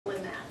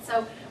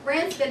So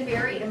Rand's been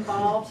very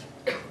involved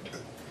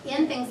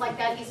in things like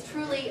that. He's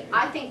truly,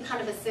 I think,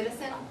 kind of a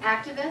citizen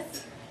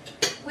activist,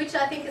 which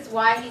I think is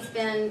why he's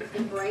been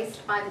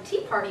embraced by the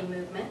Tea Party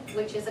movement,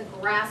 which is a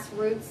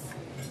grassroots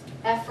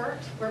effort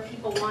where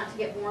people want to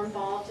get more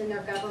involved in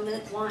their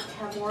government, want to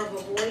have more of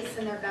a voice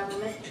in their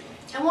government,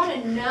 and want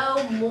to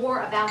know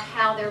more about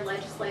how their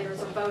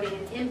legislators are voting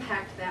and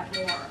impact that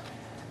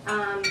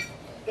more.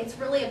 It's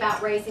really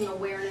about raising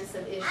awareness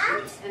of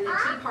issues, and the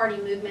Tea Party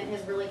movement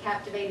has really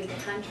captivated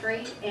the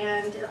country,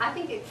 and I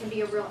think it can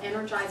be a real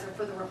energizer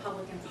for the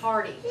Republican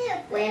Party.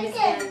 Rand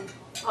has been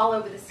all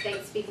over the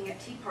state speaking at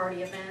Tea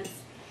Party events,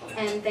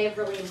 and they've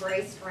really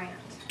embraced Rand.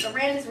 But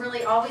Rand has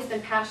really always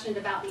been passionate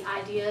about the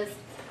ideas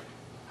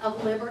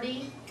of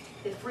liberty,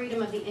 the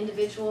freedom of the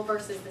individual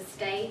versus the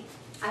state.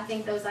 I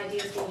think those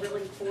ideas were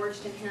really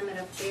forged in him at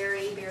a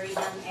very, very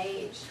young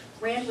age.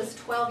 Rand was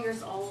 12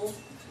 years old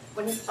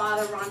when his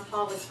father, Ron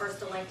Paul, was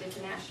first elected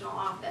to national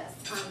office.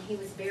 He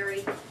was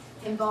very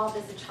involved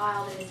as a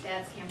child in his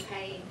dad's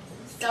campaign.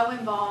 So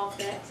involved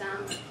that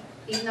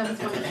even though he's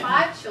one of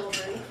 5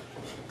 children,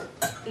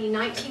 the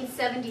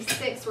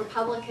 1976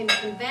 Republican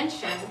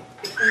convention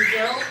between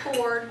Gerald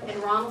Ford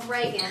and Ronald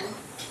Reagan,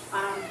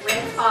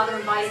 Rand's father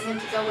invited him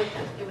to go with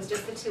him. It was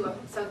just the two of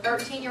them. So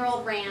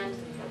 13-year-old Rand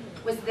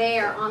was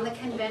there on the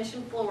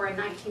convention floor in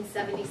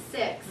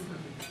 1976.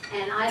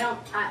 And I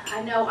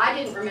know I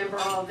didn't remember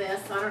all of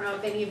this, so I don't know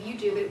if any of you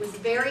do, but it was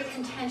very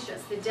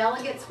contentious. The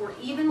delegates were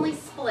evenly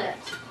split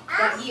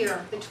that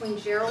year between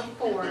Gerald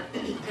Ford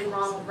and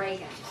Ronald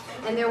Reagan.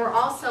 And there were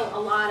also a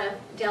lot of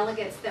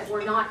delegates that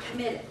were not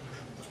committed.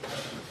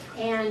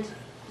 And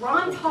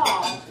Ron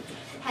Paul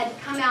had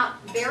come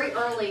out very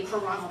early for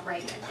Ronald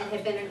Reagan and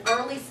had been an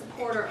early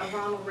supporter of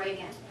Ronald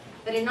Reagan.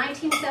 But in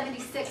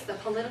 1976, the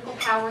political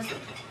powers that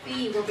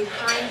be were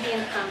behind the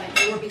incumbent.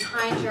 They were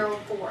behind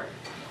Gerald Ford.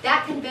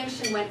 That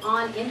convention went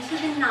on into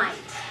the night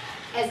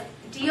as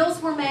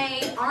deals were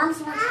made,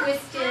 arms were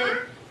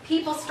twisted,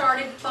 people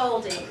started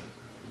folding.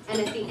 And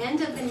at the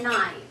end of the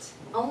night,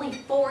 only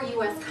 4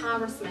 U.S.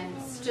 congressmen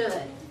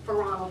stood for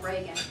Ronald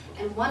Reagan,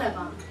 and one of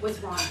them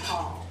was Ron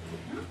Paul.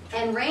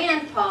 And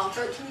Rand Paul,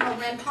 13-year-old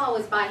Rand Paul,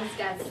 was by his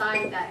dad's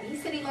side of that. And he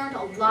said he learned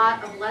a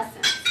lot of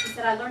lessons. He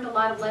said, I learned a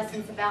lot of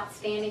lessons about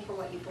standing for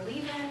what you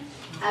believe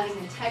in, having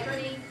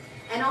integrity,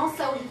 and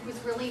also it was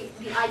really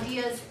the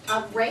ideas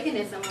of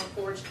Reaganism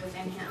were forged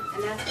within him.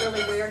 And that's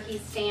really where he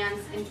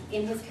stands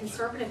in his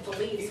conservative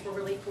beliefs were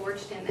really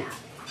forged in that.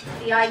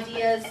 The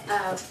ideas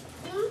of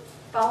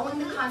following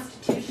the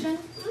Constitution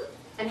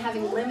and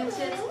having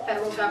limited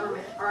federal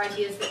government are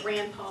ideas that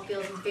Rand Paul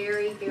feels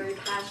very, very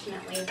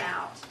passionately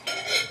about.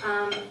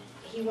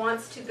 He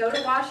wants to go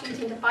to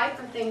Washington to fight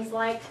for things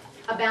like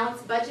a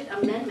balanced budget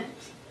amendment,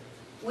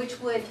 which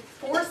would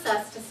force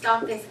us to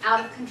stop this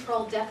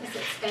out-of-control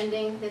deficit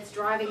spending that's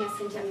driving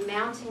us into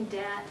mounting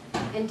debt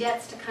and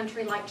debts to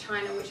countries like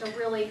China, which are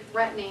really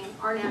threatening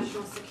our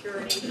national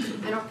security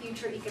and our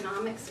future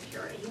economic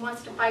security. He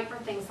wants to fight for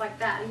things like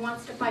that. He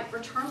wants to fight for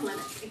term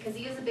limits because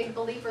he is a big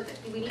believer that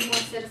we need more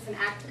citizen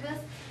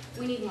activists.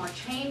 We need more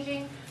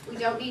changing. We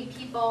don't need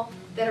people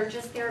that are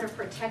just there to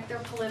protect their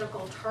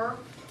political turf,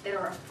 that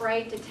are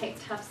afraid to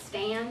take tough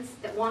stands,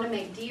 that want to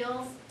make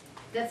deals.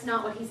 That's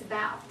not what he's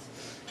about.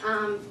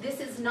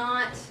 This is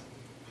not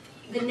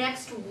the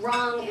next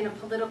rung in a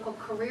political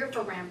career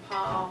for Rand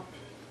Paul.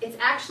 It's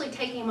actually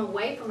taking him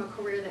away from a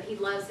career that he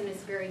loves and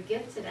is very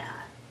gifted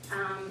at.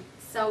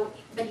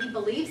 But he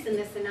believes in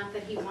this enough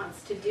that he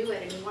wants to do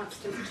it, and he wants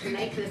to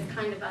make this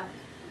kind of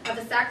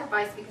a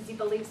sacrifice because he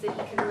believes that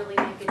he can really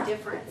make a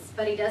difference.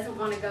 But he doesn't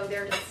want to go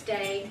there to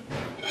stay.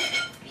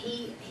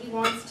 He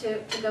wants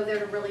to go there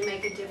to really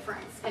make a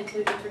difference and to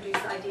introduce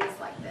ideas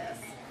like this.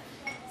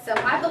 So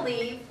I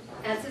believe,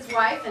 as his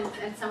wife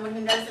and someone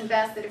who knows him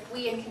best, that if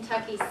we in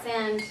Kentucky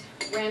send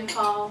Rand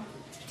Paul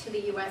to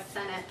the U.S.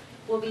 Senate,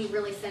 we'll be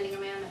really sending a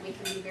man that we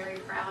can be very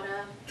proud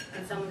of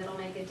and someone that will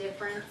make a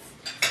difference.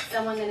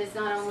 Someone that is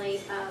not only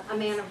a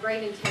man of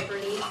great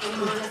integrity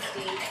and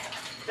honesty,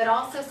 but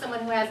also someone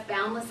who has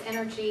boundless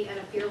energy and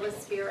a fearless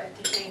spirit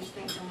to change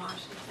things in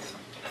Washington.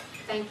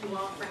 Thank you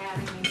all for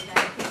having me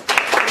today.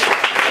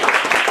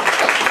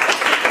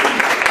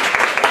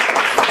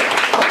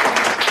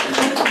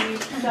 Thank you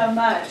so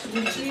much.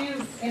 Would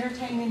you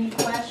entertain any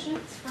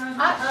questions from Sure,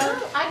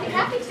 I'd be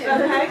happy to.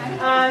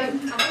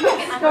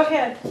 Okay. Go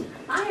ahead.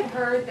 I have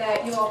heard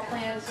that you all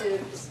plan to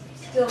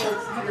still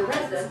have your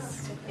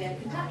residence in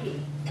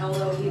Kentucky,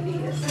 although you'd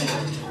be a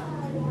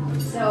senator.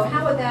 So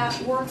how would that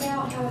work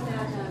out? How would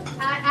that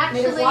I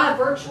mean, there's a lot of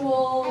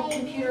virtual,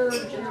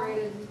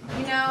 computer-generated.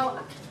 You know,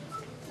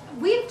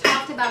 we've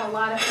talked about a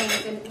lot of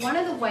things, and one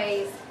of the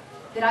ways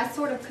that I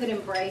sort of could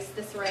embrace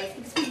this race,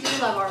 because we do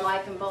love our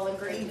life in Bowling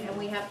Green, and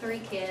we have 3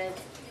 kids,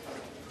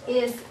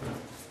 is,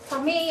 for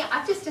me,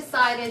 I've just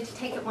decided to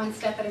take it one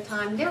step at a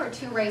time. There are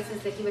 2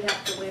 races that he would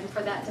have to win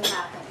for that to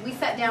happen. We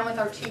sat down with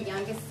our 2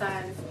 youngest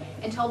sons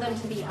and told them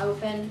to be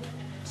open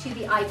to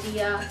the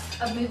idea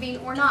of moving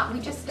or not.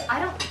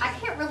 I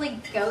can't really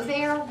go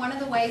there. One of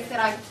the ways that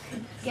I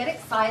could get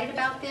excited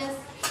about this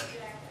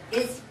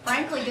is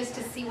frankly just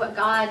to see what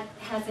God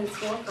has in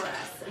store for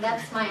us.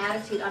 That's my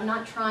attitude. I'm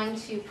not trying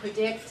to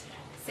predict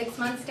 6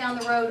 months down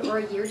the road or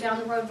a year down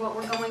the road what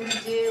we're going to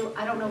do.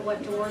 I don't know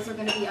what doors are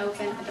going to be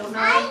open. I don't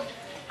know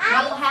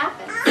what will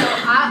happen. So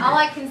all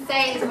I can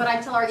say is what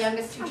I tell our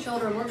youngest 2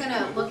 children. We're going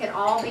to look at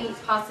all the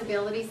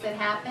possibilities that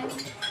happen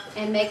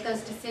and make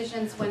those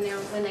decisions when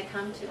they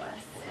come to us.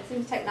 It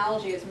seems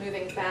technology is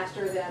moving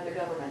faster than the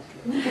government.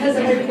 Because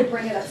maybe we could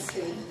bring it up to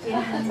speed.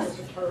 Yeah.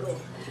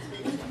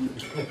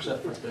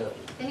 Except for Deb.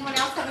 Anyone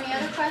else have any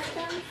other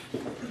questions?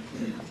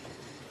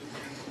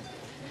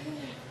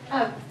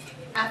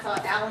 I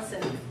thought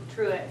Allison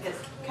Truitt has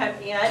come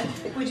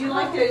in. Would you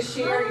like to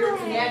share your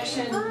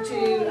connection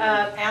to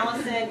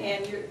Allison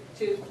and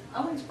to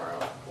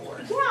Owensboro, of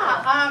course?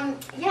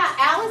 Yeah,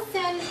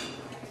 Allison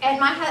and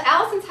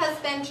Allison's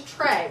husband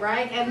Trey,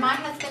 right? And my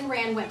husband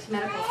Rand went to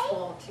medical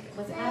school.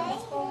 Was it medical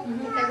school?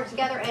 Mm-hmm. They were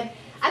together, and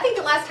I think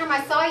the last time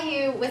I saw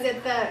you was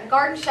at the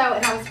garden show,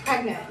 and I was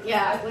pregnant.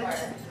 Yeah,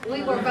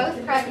 we were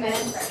both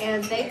pregnant,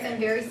 and they've been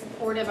very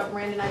supportive of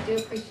Rand, and I do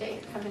appreciate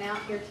you coming out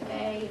here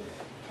today.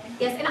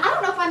 Yes, and I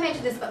don't know if I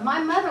mentioned this, but my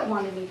mother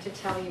wanted me to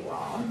tell you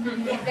all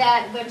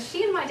that when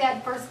she and my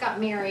dad first got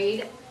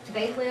married,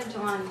 they lived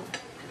on, I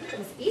think it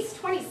was East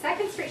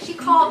 22nd Street. She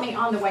called me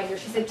on the way here.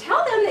 She said,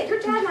 tell them that your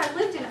dad and I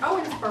lived in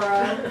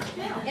Owensboro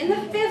in the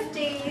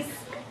 50s.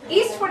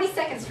 East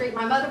 22nd Street.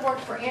 My mother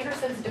worked for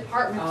Anderson's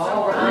department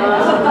store.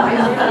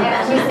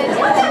 Yeah, she said,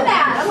 tell them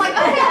that. I'm like,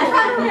 okay, I'll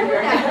try to remember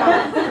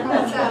that.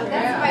 So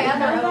that's my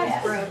other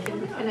Owensboro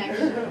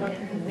connection.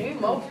 Knew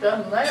most of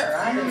them there,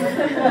 I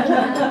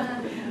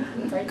didn't.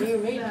 They knew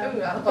me too, I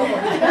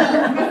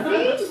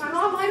thought. See, my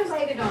mom might have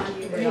waited on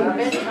you.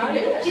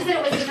 She said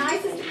it was the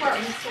nicest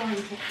department store in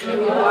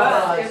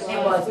town.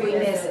 It was, we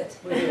miss it.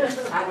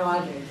 I know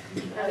I do.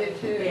 I do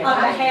too. On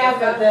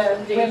behalf of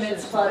the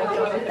Women's Club, I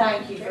want to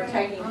thank you for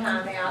taking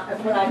time out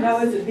of what I know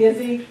is a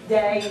busy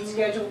day and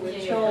schedule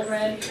with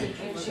children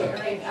and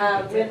sharing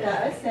with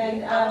us.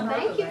 And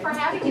thank you for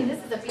having me.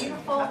 This is a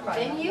beautiful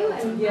venue,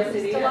 and yes, I'm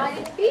it is.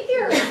 delighted to be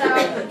here. So,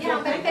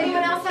 but if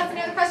anyone else has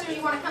any other questions,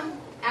 you want to come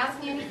ask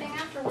me anything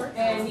afterwards.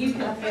 And you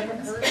can,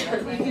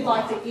 if you'd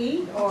like to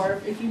eat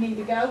or if you need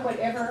to go,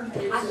 whatever.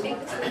 I think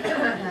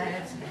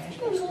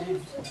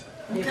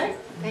Okay.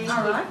 Thank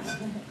All you. right.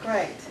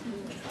 Great.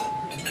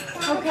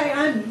 Okay,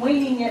 I'm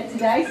winging it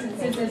today since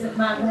this isn't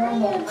my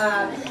normal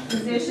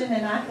position,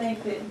 and I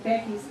think that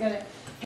Becky's going to